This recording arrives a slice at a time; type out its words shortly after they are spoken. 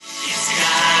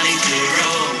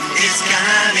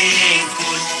coming,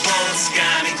 football's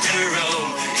coming to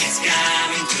Rome. It's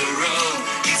coming to Rome.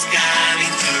 It's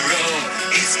coming to Rome.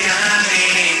 It's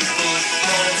coming,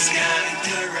 football's coming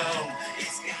to Rome.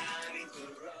 It's coming to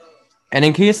Rome. And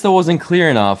in case that wasn't clear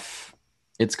enough,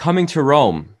 it's coming to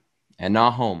Rome and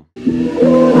not home.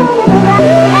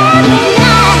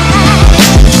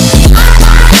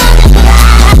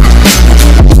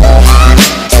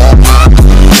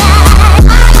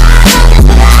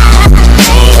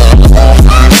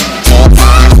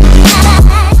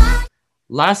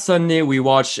 Last Sunday, we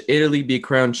watched Italy be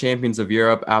crowned champions of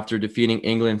Europe after defeating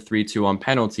England 3-2 on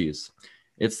penalties.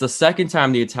 It's the second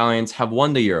time the Italians have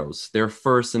won the Euros, their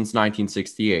first since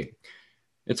 1968.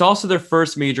 It's also their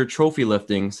first major trophy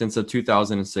lifting since the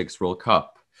 2006 World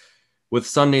Cup. With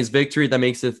Sunday's victory, that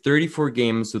makes it 34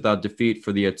 games without defeat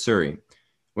for the Azzurri.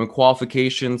 When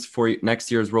qualifications for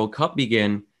next year's World Cup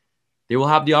begin, they will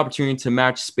have the opportunity to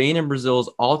match Spain and Brazil's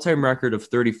all-time record of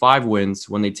 35 wins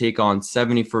when they take on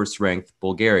 71st ranked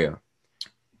Bulgaria.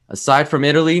 Aside from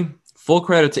Italy, full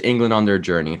credit to England on their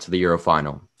journey to the Euro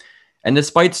final. And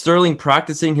despite Sterling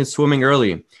practicing his swimming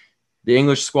early, the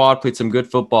English squad played some good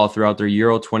football throughout their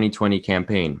Euro 2020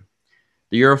 campaign.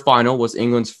 The Euro final was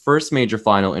England's first major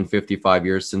final in 55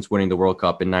 years since winning the World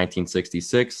Cup in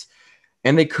 1966,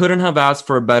 and they couldn't have asked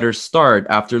for a better start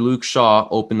after Luke Shaw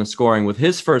opened the scoring with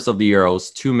his first of the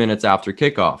Euros 2 minutes after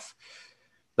kickoff.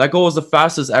 That goal was the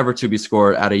fastest ever to be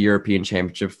scored at a European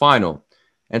Championship final.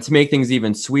 And to make things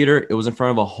even sweeter, it was in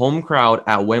front of a home crowd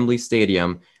at Wembley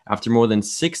Stadium after more than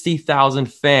 60,000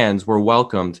 fans were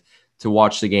welcomed to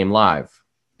watch the game live.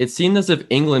 It seemed as if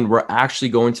England were actually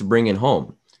going to bring it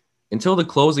home. Until the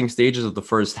closing stages of the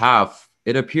first half,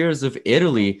 it appeared as if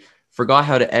Italy forgot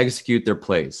how to execute their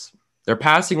plays. Their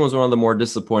passing was one of the more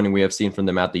disappointing we have seen from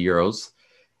them at the Euros,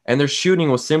 and their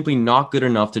shooting was simply not good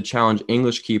enough to challenge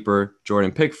English keeper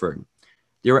Jordan Pickford.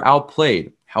 They were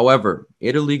outplayed. However,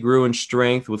 Italy grew in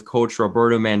strength with coach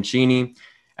Roberto Mancini,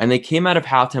 and they came out of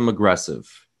halftime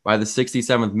aggressive. By the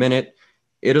 67th minute,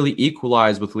 Italy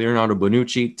equalized with Leonardo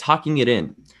Bonucci tucking it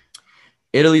in.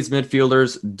 Italy's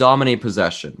midfielders dominate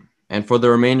possession, and for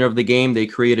the remainder of the game, they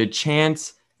created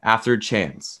chance after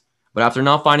chance. But after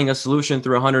not finding a solution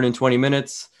through 120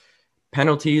 minutes,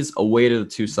 penalties awaited the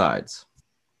two sides.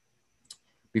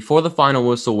 Before the final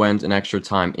whistle went in extra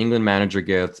time, England manager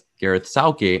Gareth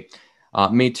Southgate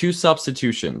made two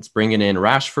substitutions, bringing in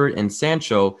Rashford and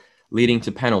Sancho, leading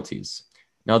to penalties.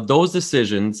 Now, those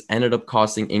decisions ended up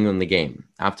costing England the game.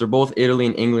 After both Italy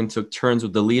and England took turns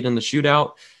with the lead in the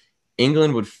shootout,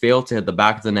 England would fail to hit the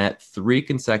back of the net 3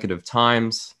 consecutive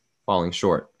times, falling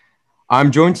short.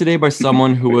 I'm joined today by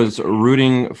someone who was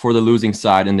rooting for the losing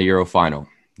side in the Euro final,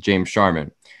 James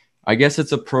Sharman. I guess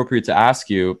it's appropriate to ask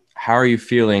you, how are you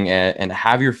feeling, and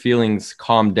have your feelings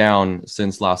calmed down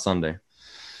since last Sunday?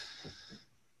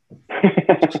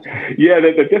 Yeah,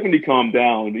 they've definitely calmed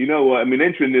down. You know what? I mean,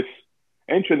 entering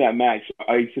that match,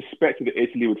 I suspected that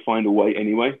Italy would find a way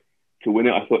anyway to win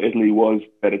it. I thought Italy was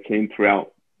a better team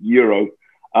throughout Euro.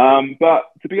 But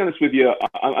to be honest with you,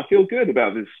 I feel good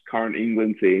about this current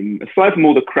England team. Aside from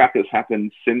all the crap that's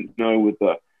happened since, with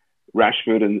the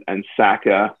Rashford and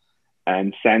Saka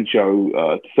and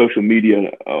Sancho, social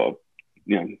media,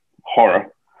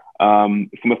 horror. From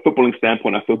a footballing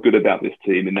standpoint, I feel good about this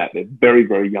team in that they're very,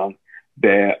 very young.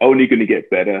 They're only going to get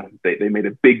better. They made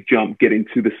a big jump getting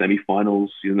to the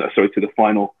semi-finals, to the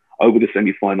final over the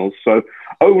semi-finals. So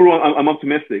overall, I'm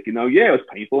optimistic. Yeah, it was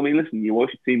painful. I mean, listen, you watch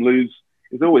your team lose.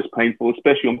 It's always painful,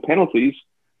 especially on penalties.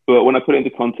 But when I put it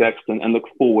into context and look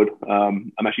forward,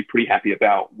 I'm actually pretty happy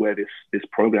about where this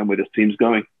team's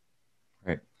going.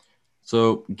 Right.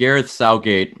 So Gareth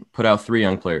Southgate put out 3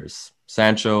 young players,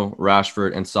 Sancho,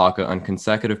 Rashford, and Saka, on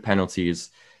consecutive penalties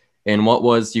in what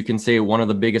was, you can say, one of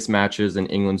the biggest matches in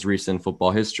England's recent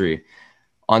football history.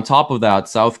 On top of that,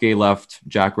 Southgate left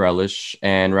Jack Grealish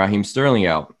and Raheem Sterling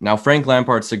out. Now, Frank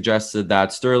Lampard suggested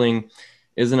that Sterling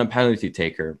isn't a penalty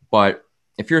taker, but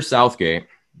if you're Southgate,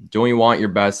 don't you want your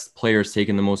best players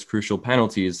taking the most crucial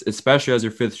penalties, especially as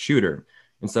your 5th shooter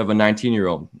instead of a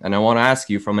 19-year-old? And I want to ask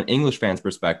you, from an English fan's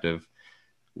perspective,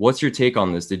 what's your take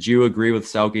on this? Did you agree with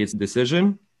Southgate's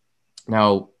decision?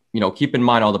 Now, keep in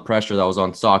mind all the pressure that was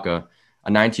on Saka. A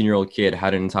 19-year-old kid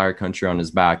had an entire country on his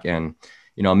back, and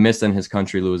missed and his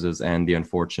country loses, and the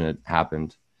unfortunate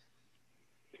happened.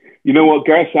 You know what?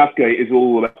 Gareth Southgate is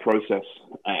all about process,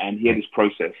 and he had his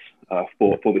process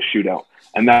for the shootout,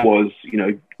 and that was,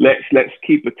 let's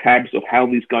keep the tabs of how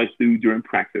these guys do during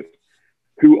practice.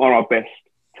 Who are our best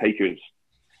takers?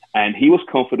 And he was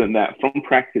confident that from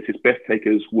practice, his best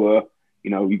takers were,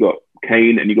 you got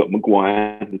Kane and you got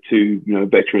Maguire, the two,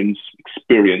 veterans,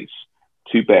 experience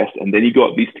two best. And then you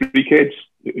got these three kids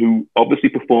who obviously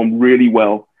performed really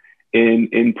well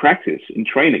in practice, in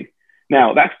training.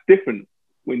 Now, that's different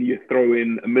when you throw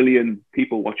in a billion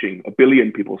people watching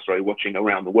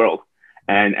around the world,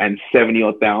 and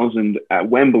 70-odd thousand at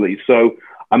Wembley. So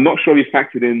I'm not sure he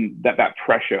factored in that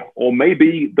pressure, or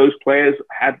maybe those players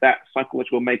had that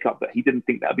psychological makeup that he didn't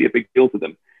think that'd be a big deal to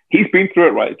them. He's been through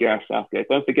it, right, Gareth Southgate?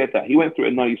 Don't forget that. He went through it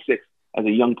in '96 as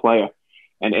a young player,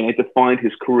 and it defined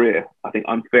his career, I think,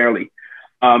 unfairly.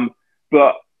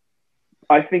 But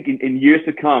I think in years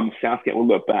to come, Southgate will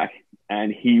look back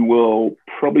and he will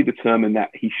probably determine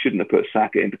that he shouldn't have put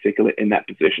Saka in particular in that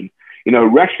position. You know,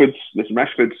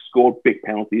 Rashford scored big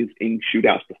penalties in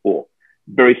shootouts before,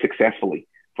 very successfully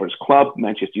for his club,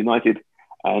 Manchester United.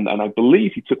 And I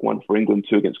believe he took one for England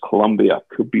too against Colombia.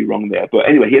 Could be wrong there. But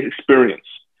anyway, he has experience.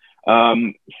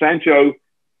 Sancho,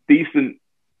 decent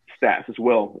stats as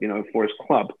well, you know, for his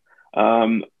club.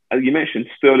 As you mentioned,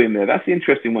 Sterling there. That's the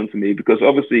interesting one to me because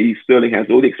obviously Sterling has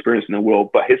all the experience in the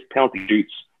world, but his penalty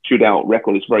shootout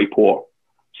record is very poor.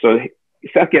 So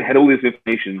Southgate had all this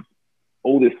information,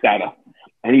 all this data,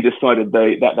 and he decided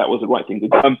that was the right thing to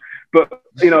do. But,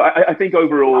 you know, I think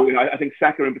overall, you know, I think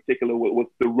Saka in particular was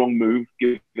the wrong move,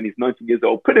 given he's 19 years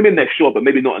old. Put him in there, sure, but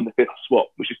maybe not in the fifth spot,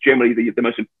 which is generally the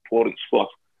most important spot.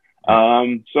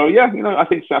 So, yeah, you know, I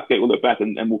think Southgate will look back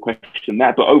and will question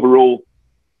that. But overall,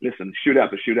 listen,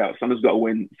 shootout to shootout. Someone's got to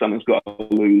win, someone's got to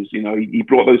lose. You know, he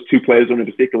brought those two players on in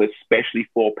particular, especially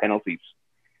for penalties.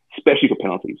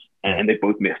 And they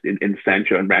both missed in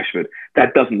Sancho and Rashford.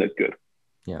 That doesn't look good.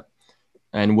 Yeah.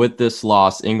 And with this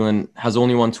loss, England has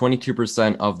only won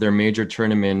 22% of their major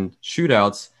tournament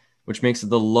shootouts, which makes it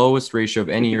the lowest ratio of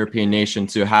any European nation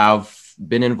to have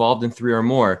been involved in 3 or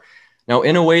more. Now,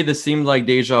 in a way, this seemed like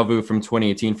deja vu from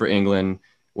 2018 for England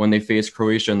when they faced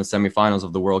Croatia in the semifinals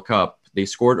of the World Cup. They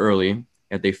scored early,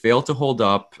 yet they failed to hold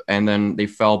up, and then they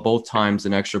fell both times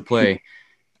in extra play.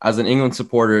 As an England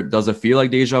supporter, does it feel like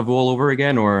deja vu all over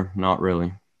again, or not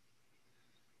really?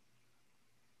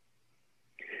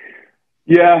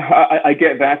 Yeah, I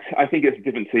get that. I think it's a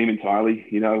different team entirely.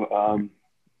 You know,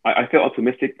 I felt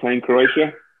optimistic playing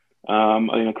Croatia.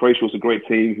 Croatia was a great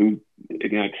team who,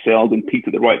 you know, excelled and peaked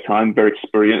at the right time, very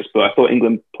experienced. But I thought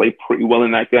England played pretty well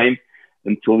in that game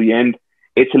until the end.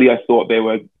 Italy, I thought they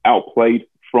were outplayed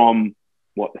from,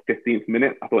 the 15th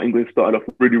minute. I thought England started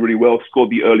off really, really well,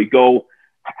 scored the early goal,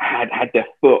 had their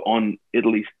foot on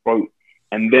Italy's throat,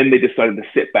 and then they decided to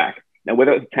sit back. Now,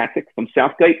 whether it's a tactic from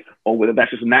Southgate or whether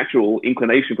that's just a natural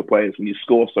inclination for players when you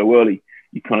score so early,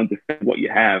 you kind of defend what you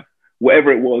have.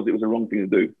 Whatever it was the wrong thing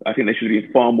to do. I think they should have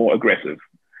been far more aggressive.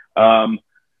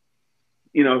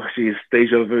 You know, geez,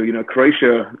 deja vu. You know,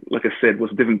 Croatia, like I said,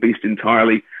 was a different beast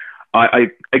entirely.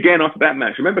 Again, after that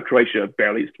match, I remember Croatia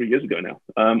barely 3 years ago now.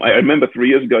 I remember 3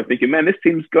 years ago thinking, man, this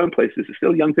team's going places. It's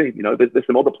still a young team. You know, there's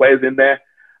some other players in there.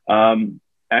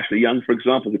 Ashley Young, for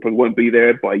example, who probably won't be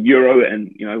there by Euro.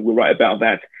 And, you know, we're right about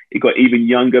that. It got even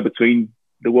younger between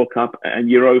the World Cup and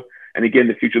Euro. And again,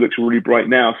 the future looks really bright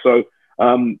now. So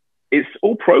it's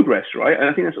all progress, right? And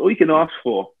I think that's all you can ask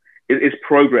for is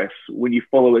progress when you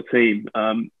follow a team.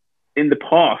 In the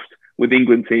past, with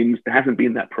England teams, there hasn't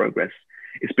been that progress.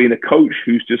 It's been a coach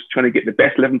who's just trying to get the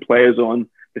best 11 players on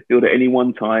the field at any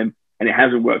one time, and it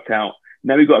hasn't worked out.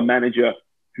 Now we've got a manager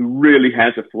who really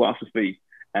has a philosophy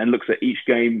and looks at each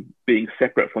game being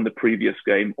separate from the previous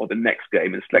game or the next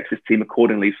game and selects his team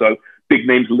accordingly. So big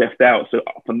names left out. So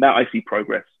from that, I see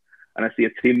progress. And I see a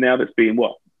team now that's being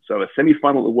So a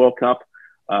semi-final at the World Cup,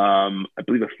 I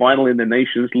believe a final in the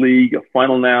Nations League, a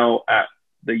final now at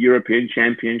the European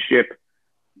Championship.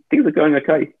 Things are going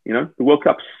okay. You know, the World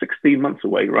Cup's 16 months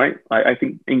away, right? I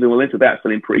think England will enter that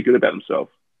feeling pretty good about themselves.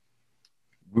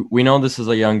 We know this is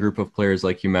a young group of players,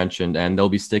 like you mentioned, and they'll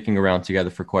be sticking around together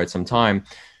for quite some time.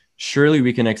 Surely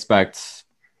we can expect,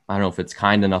 I don't know if it's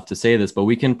kind enough to say this, but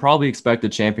we can probably expect a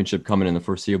championship coming in the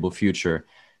foreseeable future.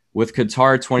 With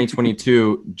Qatar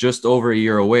 2022 just over a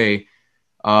year away,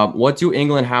 what do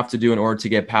England have to do in order to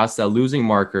get past that losing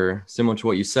marker, similar to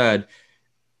what you said,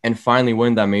 and finally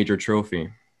win that major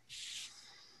trophy?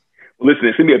 Well, listen,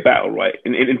 it's going to be a battle, right?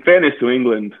 In fairness to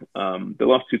England, the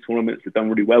last 2 tournaments they've done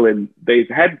really well in. They've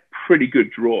had pretty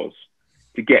good draws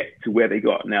to get to where they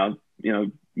got. Now, you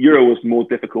know, Euro was more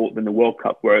difficult than the World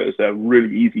Cup, where it was a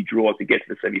really easy draw to get to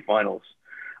the semi-finals.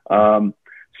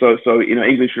 So you know,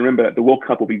 England should remember that the World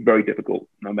Cup will be very difficult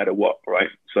no matter what, right?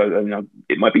 So, you know,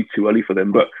 it might be too early for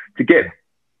them. But to get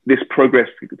this progress,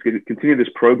 to continue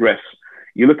this progress,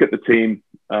 you look at the team,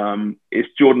 is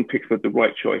Jordan Pickford the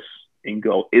right choice in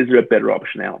goal? Is there a better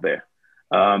option out there?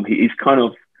 He's kind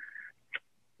of,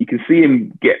 you can see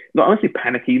him get, not honestly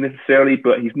panicky necessarily,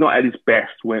 but he's not at his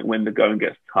best when the going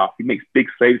gets tough. He makes big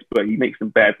saves, but he makes some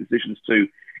bad decisions too.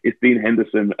 Is Dean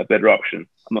Henderson a better option?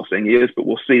 I'm not saying he is, but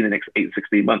we'll see in the next 8 to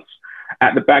 16 months.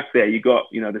 At the back there, you got,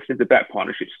 the centre-back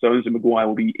partnership. Stones and Maguire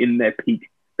will be in their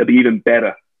peak. They'll be even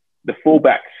better. The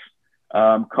fullbacks,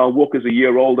 Carl Walker's a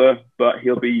year older, but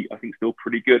he'll be, I think, still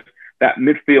pretty good. That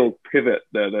midfield pivot,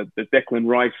 the Declan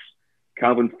Rice,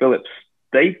 Calvin Phillips,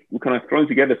 they were kind of thrown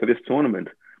together for this tournament.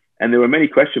 And there were many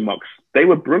question marks. They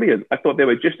were brilliant. I thought they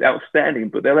were just outstanding,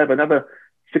 but they'll have another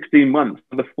 16 months,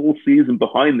 another full season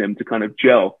behind them to kind of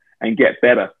gel and get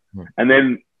better. And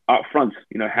then up front,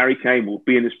 Harry Kane will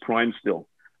be in his prime still.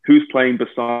 Who's playing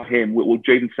beside him? Will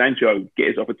Jadon Sancho get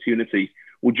his opportunity?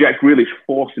 Will Jack Grealish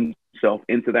force himself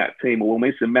into that team, or will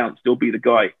Mason Mount still be the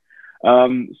guy?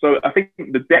 So I think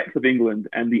the depth of England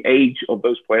and the age of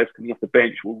those players coming off the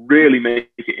bench will really make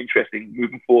it interesting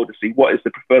moving forward to see what is the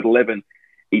preferred 11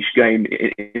 each game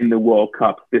in the World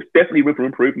Cup. There's definitely room for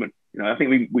improvement. I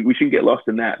think we shouldn't get lost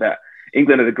in that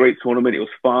England had a great tournament. It was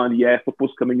fun. Yeah,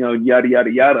 football's coming on, yada,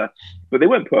 yada, yada. But they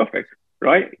weren't perfect,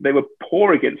 right? They were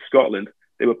poor against Scotland.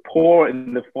 They were poor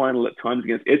in the final at times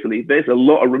against Italy. There's a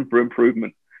lot of room for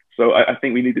improvement. So I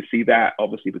think we need to see that,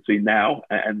 obviously, between now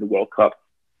and the World Cup.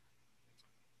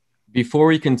 Before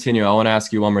we continue, I want to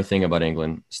ask you one more thing about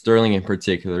England. Sterling in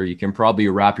particular, you can probably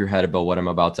wrap your head about what I'm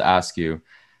about to ask you.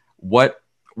 What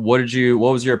was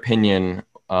your opinion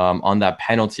on that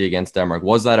penalty against Denmark?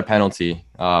 Was that a penalty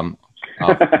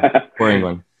for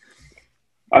England?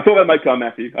 I thought that might come,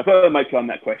 Matthew. I thought that might come,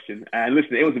 that question. And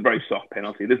listen, it was a very soft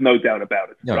penalty. There's no doubt about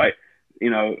it, right?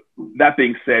 That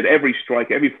being said, every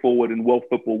strike, every forward in world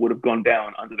football would have gone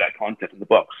down under that contact in the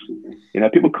box.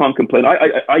 People can't complain.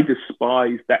 I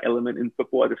despise that element in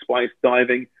football. I despise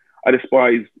diving. I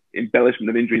despise embellishment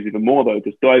of injuries even more, though,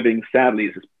 because diving,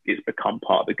 sadly, is become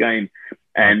part of the game.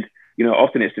 And,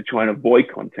 often it's to try and avoid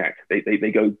contact.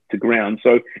 They go to ground.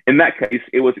 So in that case,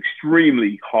 it was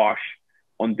extremely harsh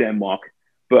on Denmark.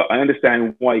 But I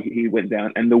understand why he went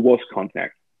down, and there was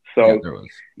contact. So,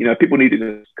 people need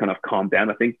to just kind of calm down,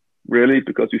 I think, really,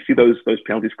 because we see those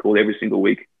penalties called every single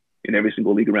week in every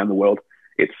single league around the world.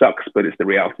 It sucks, but it's the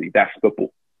reality. That's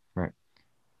football. Right.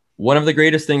 One of the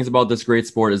greatest things about this great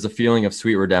sport is the feeling of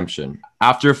sweet redemption.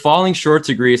 After falling short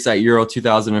to Greece at Euro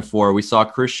 2004, we saw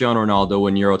Cristiano Ronaldo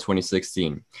win Euro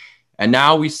 2016. And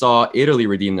now we saw Italy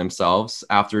redeem themselves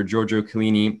after Giorgio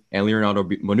Chiellini and Leonardo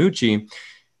Bonucci.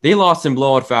 They lost in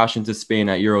blowout fashion to Spain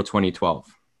at Euro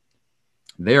 2012.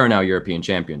 They are now European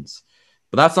champions.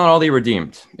 But that's not all they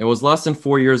redeemed. It was less than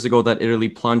 4 years ago that Italy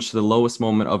plunged to the lowest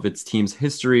moment of its team's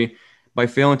history by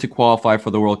failing to qualify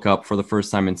for the World Cup for the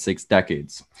first time in 6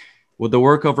 decades. With the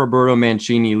work of Roberto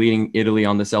Mancini leading Italy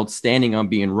on this outstanding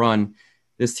unbeaten run,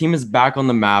 this team is back on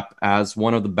the map as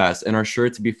one of the best and are sure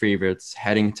to be favorites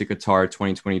heading to Qatar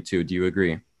 2022. Do you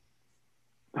agree?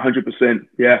 100%.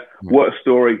 Yeah. What a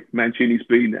story Mancini's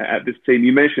been at this team.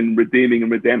 You mentioned redeeming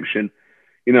and redemption.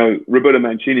 Roberto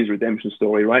Mancini's redemption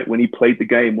story, right? When he played the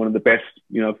game, one of the best,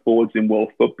 forwards in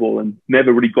world football, and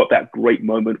never really got that great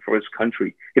moment for his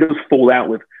country. He does fall out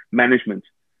with management,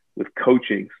 with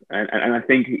coaching. And I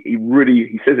think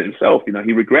he says it himself,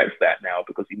 he regrets that now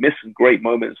because he missed some great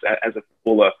moments as a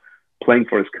footballer playing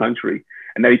for his country.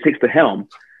 And now he takes the helm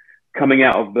coming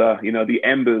out of the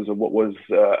embers of what was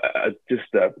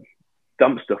just a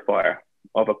dumpster fire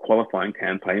of a qualifying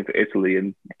campaign for Italy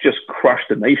and just crushed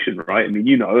the nation, right?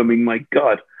 My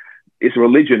God, it's a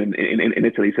religion in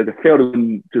Italy. So to fail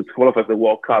to qualify for the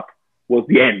World Cup was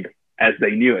the end as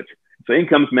they knew it. So in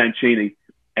comes Mancini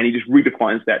and he just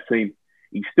redefines that team.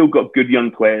 He's still got good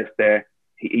young players there.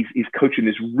 He's coaching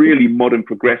this really modern,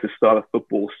 progressive style of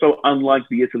football, so unlike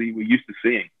the Italy we're used to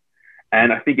seeing.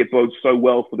 And I think it bodes so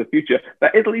well for the future.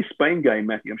 That Italy-Spain game,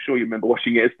 Matthew, I'm sure you remember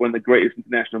watching it. It's one of the greatest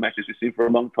international matches we've seen for a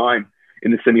long time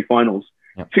in the semi-finals.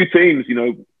 Yep. Two teams,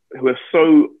 who are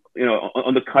so,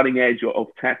 on the cutting edge of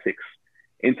tactics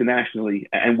internationally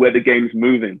and where the game's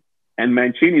moving. And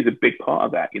Mancini is a big part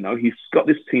of that. He's got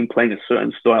this team playing a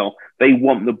certain style. They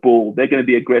want the ball. They're going to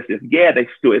be aggressive. Yeah, they're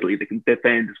still Italy. They can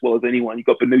defend as well as anyone. You've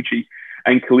got Bonucci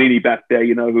and Chiellini back there,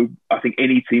 who I think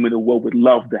any team in the world would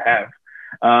love to have.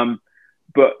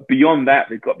 But beyond that,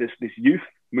 they've got this youth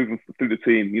moving through the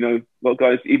team. A lot of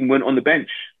guys even went on the bench,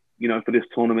 for this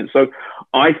tournament. So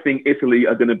I think Italy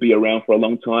are going to be around for a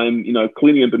long time.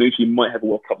 Chiellini and Bonucci might have a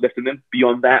World Cup left in them.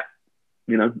 Beyond that,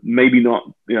 maybe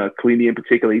not. Chiellini in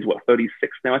particular, he's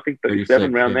 36 now, I think,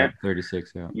 37 around there.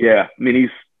 36, yeah. Yeah,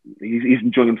 he's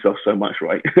enjoying himself so much,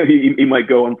 right? he might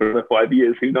go on for another 5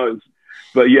 years, who knows?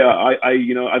 But yeah,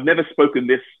 I've never spoken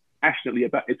this passionately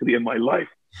about Italy in my life.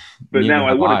 But now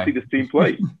I want to see this team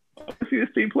play. to see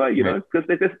this team play, you Right. know, because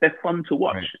they're fun to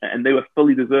watch, Right. and they were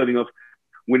fully deserving of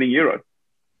winning Euro.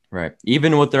 Right.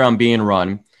 Even with their unbeaten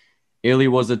run, Italy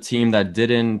was a team that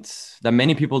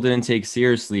many people didn't take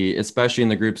seriously, especially in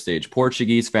the group stage.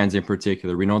 Portuguese fans in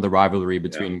particular. We know the rivalry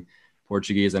between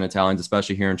Portuguese and Italians,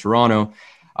 especially here in Toronto.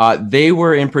 They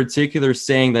were in particular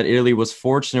saying that Italy was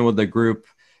fortunate with the group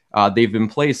they've been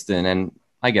placed in. And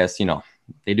I guess,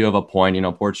 they do have a point.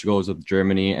 Portugal was with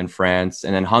Germany and France,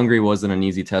 and then Hungary wasn't an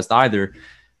easy test either.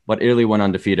 But Italy went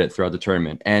undefeated throughout the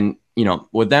tournament. And,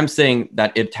 with them saying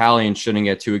that Italians shouldn't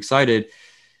get too excited,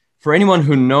 for anyone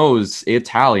who knows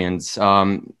Italians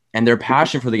and their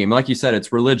passion for the game, like you said,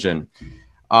 it's religion.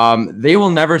 They will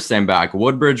never stand back.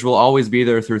 Woodbridge will always be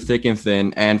there through thick and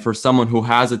thin. And for someone who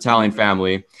has Italian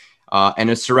family and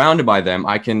is surrounded by them,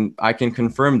 I can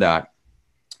confirm that.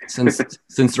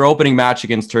 Since their opening match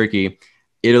against Turkey,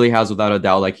 Italy has, without a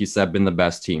doubt, like you said, been the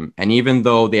best team. And even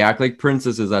though they act like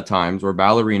princesses at times, or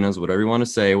ballerinas, whatever you want to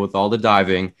say, with all the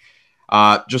diving,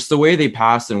 just the way they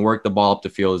pass and work the ball up the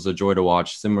field is a joy to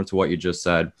watch, similar to what you just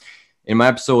said. In my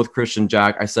episode with Christian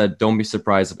Jack, I said, don't be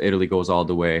surprised if Italy goes all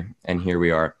the way. And here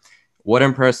we are. What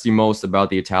impressed you most about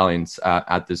the Italians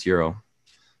at this Euro?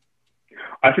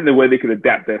 I think the way they could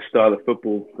adapt their style of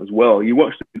football as well. You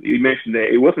mentioned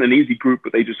that it wasn't an easy group,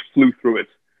 but they just flew through it.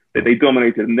 They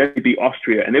dominated, and then they beat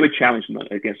Austria, and they were challenged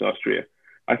against Austria.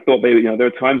 I thought there were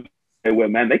times where,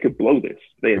 man, they could blow this.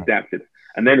 They adapted.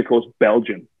 And then, of course,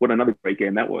 Belgium. What another great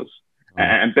game that was.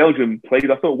 And Belgium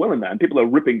played, I thought, well in that. And people are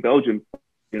ripping Belgium,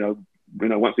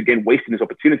 once again, wasting this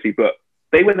opportunity. But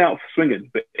they went out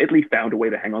swinging. But Italy found a way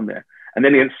to hang on there. And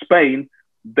then against Spain,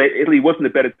 Italy wasn't a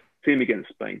better team against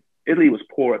Spain. Italy was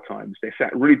poor at times. They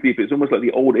sat really deep. It's almost like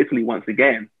the old Italy once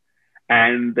again.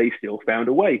 And they still found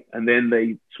a way. And then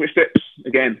they switched it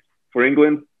again for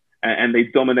England. And they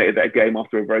dominated that game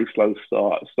after a very slow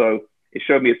start. So it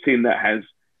showed me a team that has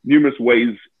numerous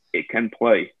ways it can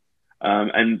play. I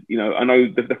know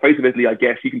the face of Italy, I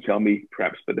guess you can tell me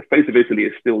perhaps, but the face of Italy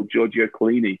is still Giorgio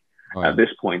Chiellini at this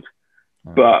point.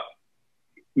 But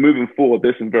moving forward,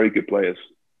 there's some very good players,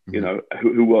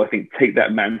 who will, I think, take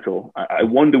that mantle. I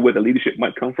wonder where the leadership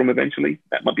might come from eventually.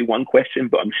 That might be one question,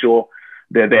 but I'm sure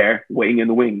they're there waiting in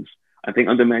the wings. I think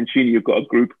under Mancini, you've got a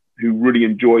group who really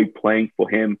enjoy playing for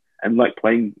him and like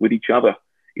playing with each other.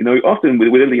 Often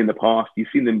with Italy in the past, you've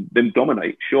seen them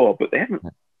dominate, sure, but they haven't,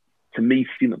 to me,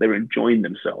 seen that they're enjoying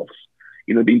themselves.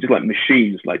 Being just like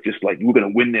machines, like we're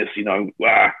going to win this,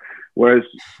 Whereas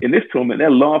in this tournament, they're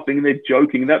laughing and they're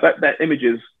joking. That image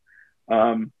is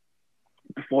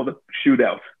before the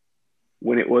shootout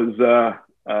when it was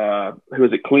who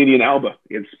was it, Chiellini and Alba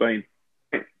against Spain,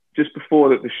 just before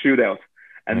the shootout.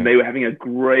 And they were having a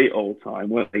great old time,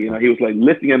 weren't they? He was like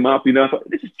lifting him up. I thought,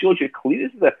 this is Giorgio Chiellini.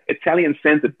 This is an Italian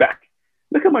centre back.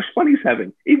 Look how much fun he's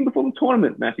having, even before the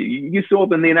tournament, Matthew. You saw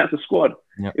them, they announced the squad.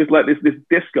 Yep. It was like this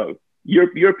disco,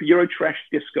 Euro trash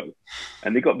disco.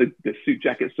 And they got the suit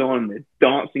jackets on, they're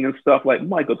dancing and stuff. Like,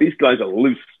 my God, these guys are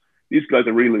loose. These guys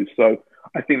are really loose. So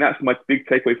I think that's my big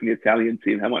takeaway from the Italian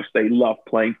team, how much they love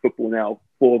playing football now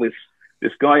for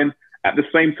this guy. And at the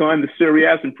same time, the Serie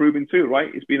A is improving too,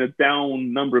 right? It's been a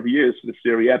down number of years for the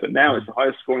Serie A, but now it's the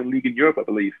highest scoring league in Europe, I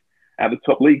believe, out of the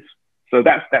top leagues. So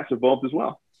that's evolved as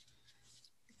well.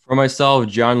 For myself,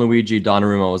 Gianluigi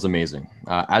Donnarumma was amazing.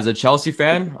 As a Chelsea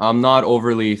fan, I'm not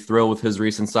overly thrilled with his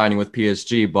recent signing with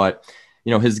PSG, but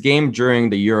his game during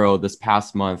the Euro this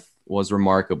past month was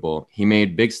remarkable. He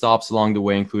made big stops along the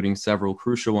way, including several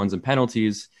crucial ones and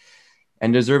penalties,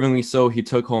 and deservingly so, he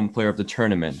took home player of the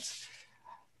tournament.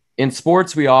 In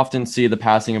sports, we often see the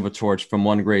passing of a torch from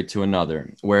one great to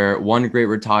another, where one great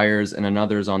retires and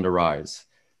another is on the rise.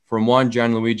 From one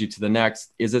Gianluigi to the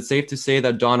next, is it safe to say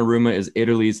that Donnarumma is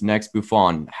Italy's next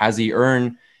Buffon? Has he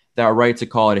earned that right to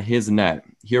call it his net?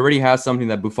 He already has something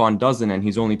that Buffon doesn't, and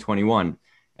he's only 21.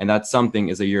 And that something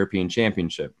is a European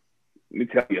championship. Let me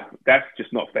tell you, that's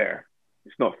just not fair.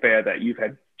 It's not fair that you've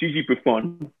had Gigi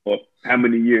Buffon for how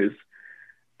many years,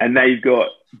 and now you've got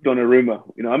Donnarumma.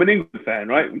 I'm an England fan,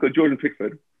 right? We've got Jordan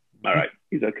Pickford. All right,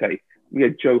 he's okay. We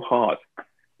had Joe Hart.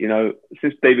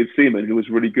 Since David Seaman, who was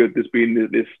really good, there's been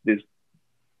this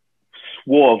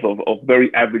swath of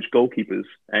very average goalkeepers.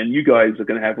 And you guys are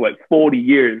going to have like 40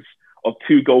 years of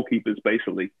two goalkeepers,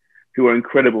 basically, who are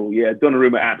incredible. Yeah,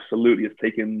 Donnarumma absolutely has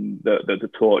taken the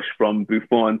torch from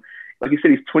Buffon. Like you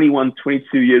said, he's 21,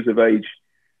 22 years of age,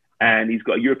 and he's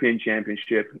got a European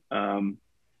championship.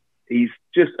 He's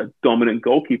just a dominant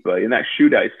goalkeeper. In that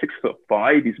shootout, he's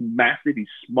 6'5". He's massive. He's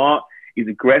smart. He's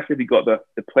aggressive. He got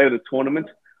the player of the tournament.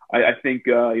 I think,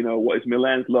 what is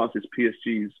Milan's last is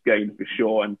PSG's game for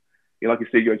sure. And like you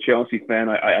said, you're a Chelsea fan.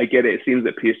 I get it. It seems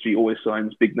that PSG always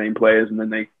signs big name players and then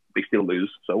they still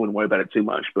lose. So I wouldn't worry about it too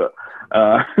much. But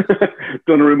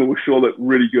Donnarumma will sure look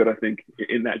really good, I think,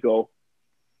 in that goal.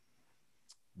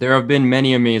 There have been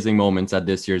many amazing moments at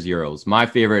this year's Euros. My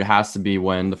favorite has to be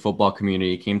when the football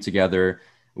community came together.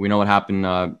 We know what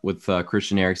happened with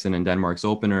Christian Eriksen in Denmark's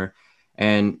opener.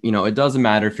 And, it doesn't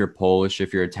matter if you're Polish,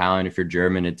 if you're Italian, if you're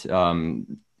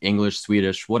German, English,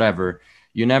 Swedish, whatever.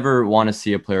 You never want to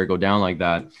see a player go down like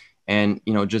that. And,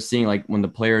 just seeing like when the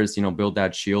players, build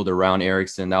that shield around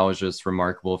Eriksen, that was just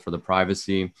remarkable for the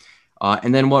privacy.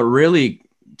 And then what really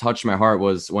touched my heart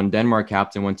was when Denmark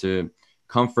captain went to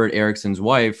comfort Eriksen's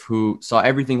wife, who saw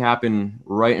everything happen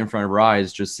right in front of her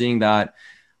eyes. Just seeing that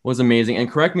was amazing.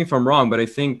 And correct me if I'm wrong, but I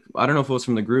don't know if it was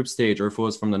from the group stage or if it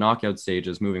was from the knockout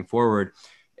stages moving forward,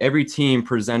 every team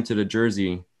presented a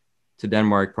jersey to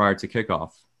Denmark prior to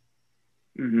kickoff.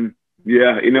 Mm-hmm.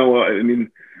 Yeah, you know what? I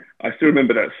mean, I still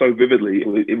remember that so vividly.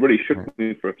 It really shook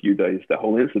me for a few days, that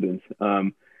whole incident.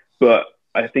 But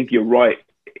I think you're right.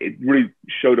 It really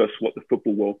showed us what the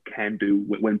football world can do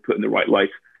when put in the right light.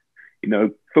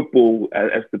 Football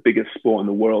as the biggest sport in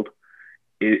the world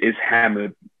is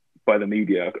hammered by the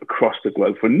media across the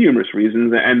globe for numerous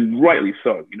reasons, and rightly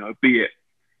so. Be it,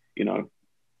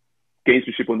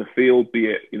 gamesmanship on the field, be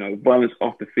it, violence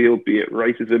off the field, be it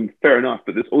racism, fair enough.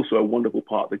 But there's also a wonderful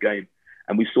part of the game.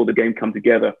 And we saw the game come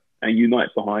together and unite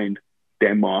behind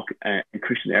Denmark and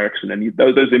Christian Eriksen. And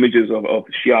those images of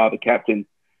Shia, the captain,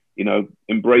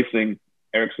 embracing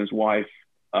Eriksen's wife,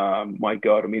 my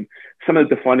God, I mean, some of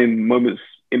the defining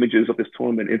images of this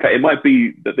tournament. In fact, it might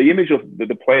be that the image of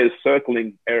the players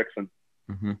circling Eriksen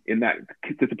in that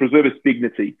to preserve his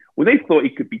dignity. When they thought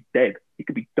he could be dead, he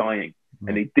could be dying,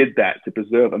 and they did that to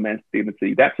preserve a man's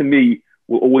dignity. That to me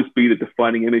will always be the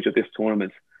defining image of this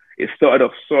tournament. It started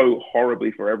off so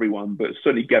horribly for everyone, but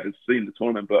certainly gathered steam the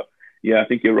tournament. But yeah, I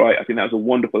think you're right. I think that was a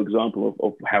wonderful example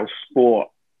of how sport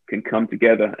can come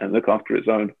together and look after its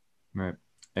own. Right.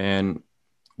 And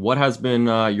what has been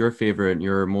your favorite,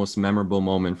 your most memorable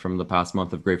moment from the past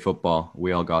month of great football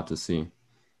we all got to see?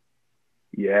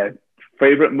 Yeah,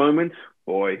 favorite moment?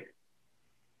 Boy,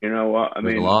 you know what? I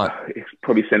mean, a lot. It's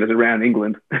probably centered around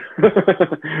England.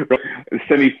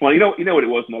 Semi-final. You know what it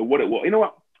was? No, what it was. You know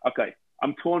what? Okay,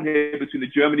 I'm torn here between the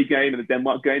Germany game and the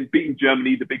Denmark game. Beating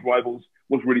Germany, the big rivals,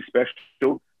 was really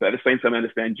special. But at the same time, I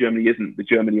understand Germany isn't the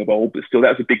Germany of old, but still,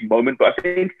 that was a big moment. But I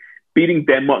think beating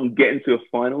Denmark and getting to a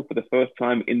final for the first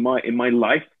time in my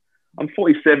life. I'm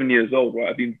 47 years old, right?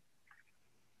 I've been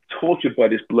tortured by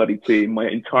this bloody team my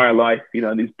entire life,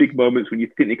 and these big moments when you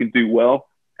think they can do well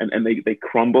and they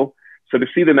crumble. So to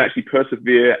see them actually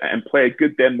persevere and play a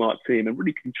good Denmark team and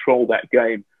really control that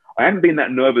game. I haven't been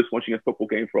that nervous watching a football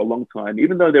game for a long time,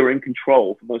 even though they were in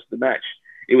control for most of the match.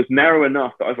 It was narrow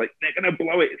enough that I was like, they're going to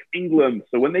blow it. It's England.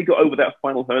 So when they got over that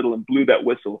final hurdle and blew that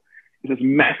whistle, this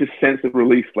massive sense of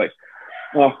relief, like,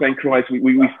 oh, thank Christ,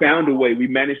 we found a way, we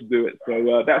managed to do it.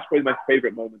 So that's probably my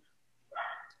favorite moment.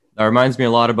 That reminds me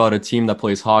a lot about a team that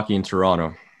plays hockey in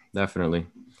Toronto. Definitely.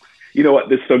 You know what?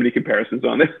 There's so many comparisons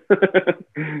on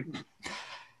there.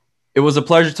 It was a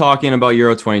pleasure talking about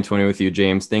Euro 2020 with you,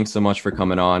 James. Thanks so much for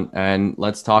coming on, and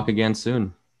let's talk again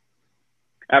soon.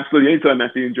 Absolutely. Anytime,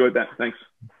 Matthew. Enjoyed that. Thanks.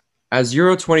 As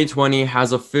Euro 2020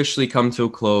 has officially come to a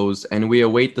close and we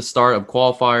await the start of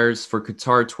qualifiers for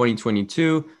Qatar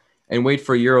 2022 and wait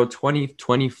for Euro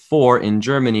 2024 in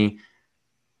Germany,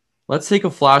 let's take a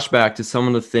flashback to some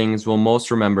of the things we'll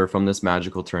most remember from this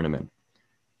magical tournament.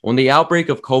 When the outbreak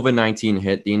of COVID-19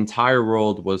 hit, the entire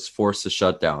world was forced to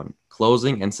shut down,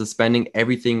 closing and suspending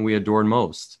everything we adored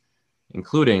most,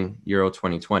 including Euro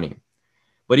 2020.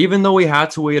 But even though we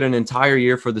had to wait an entire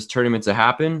year for this tournament to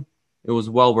happen, it was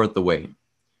well worth the wait.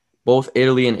 Both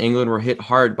Italy and England were hit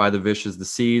hard by the vicious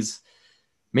disease,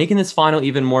 making this final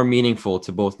even more meaningful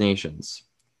to both nations.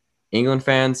 England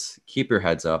fans, keep your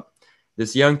heads up.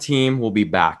 This young team will be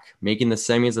back, making the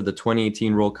semis of the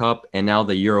 2018 World Cup and now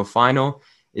the Euro final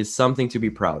is something to be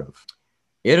proud of.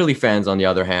 Italy fans, on the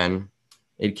other hand,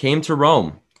 it came to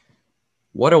Rome.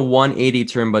 What a 180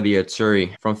 turn by the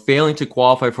Azzurri, from failing to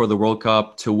qualify for the World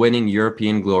Cup to winning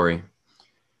European glory.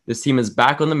 This team is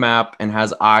back on the map and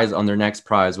has eyes on their next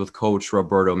prize with coach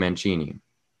Roberto Mancini.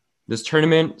 This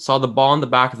tournament saw the ball in the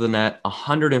back of the net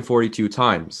 142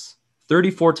 times,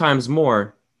 34 times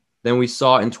more than we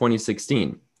saw in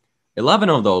 2016. 11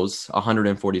 of those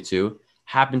 142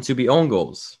 happened to be own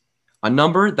goals, a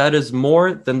number that is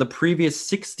more than the previous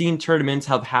 16 tournaments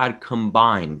have had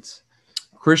combined.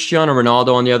 Cristiano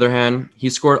Ronaldo, on the other hand, he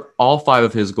scored all 5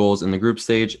 of his goals in the group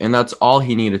stage, and that's all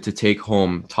he needed to take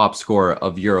home top scorer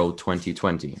of Euro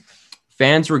 2020.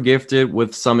 Fans were gifted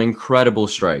with some incredible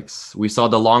strikes. We saw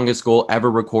the longest goal ever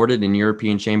recorded in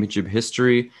European Championship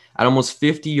history at almost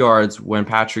 50 yards when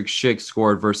Patrick Schick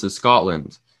scored versus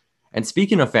Scotland. And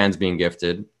speaking of fans being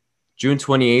gifted, June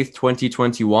 28th,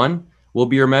 2021 will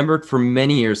be remembered for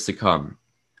many years to come.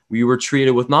 We were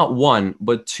treated with not one,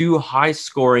 but two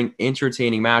high-scoring,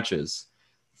 entertaining matches.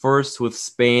 First with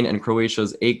Spain and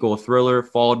Croatia's 8-goal thriller,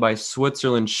 followed by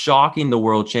Switzerland shocking the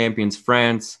world champions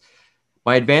France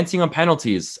by advancing on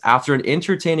penalties after an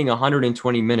entertaining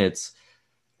 120 minutes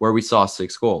where we saw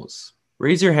 6 goals.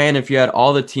 Raise your hand if you had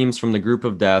all the teams from the group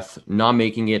of death not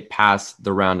making it past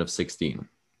the round of 16.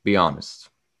 Be honest.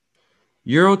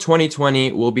 Euro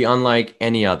 2020 will be unlike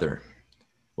any other.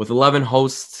 With 11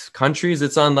 host countries,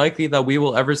 it's unlikely that we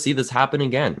will ever see this happen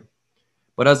again.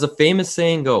 But as the famous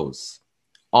saying goes,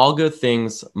 all good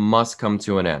things must come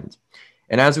to an end.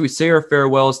 And as we say our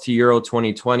farewells to Euro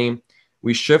 2020,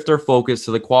 we shift our focus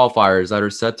to the qualifiers that are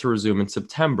set to resume in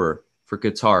September for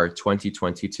Qatar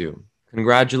 2022.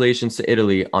 Congratulations to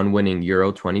Italy on winning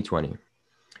Euro 2020.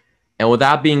 And with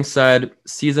that being said,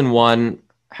 season 1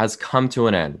 has come to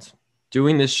an end.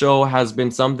 Doing this show has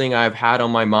been something I've had on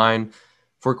my mind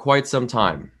for quite some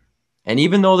time. And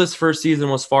even though this first season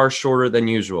was far shorter than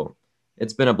usual,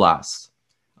 it's been a blast.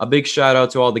 A big shout out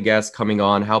to all the guests coming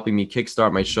on, helping me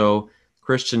kickstart my show.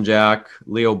 Christian Jack,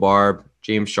 Leo Barb,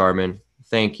 James Sharman,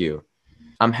 thank you.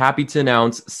 I'm happy to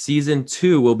announce season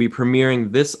 2 will be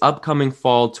premiering this upcoming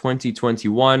fall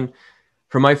 2021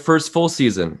 for my first full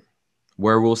season,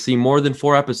 where we'll see more than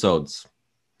 4 episodes.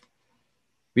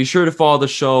 Be sure to follow the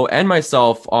show and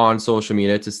myself on social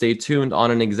media to stay tuned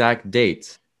on an exact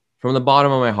date. From the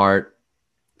bottom of my heart,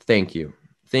 thank you.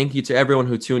 Thank you to everyone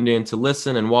who tuned in to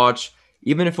listen and watch,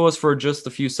 even if it was for just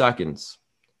a few seconds.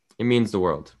 It means the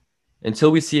world.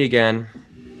 Until we see you again,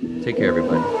 take care,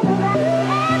 everybody.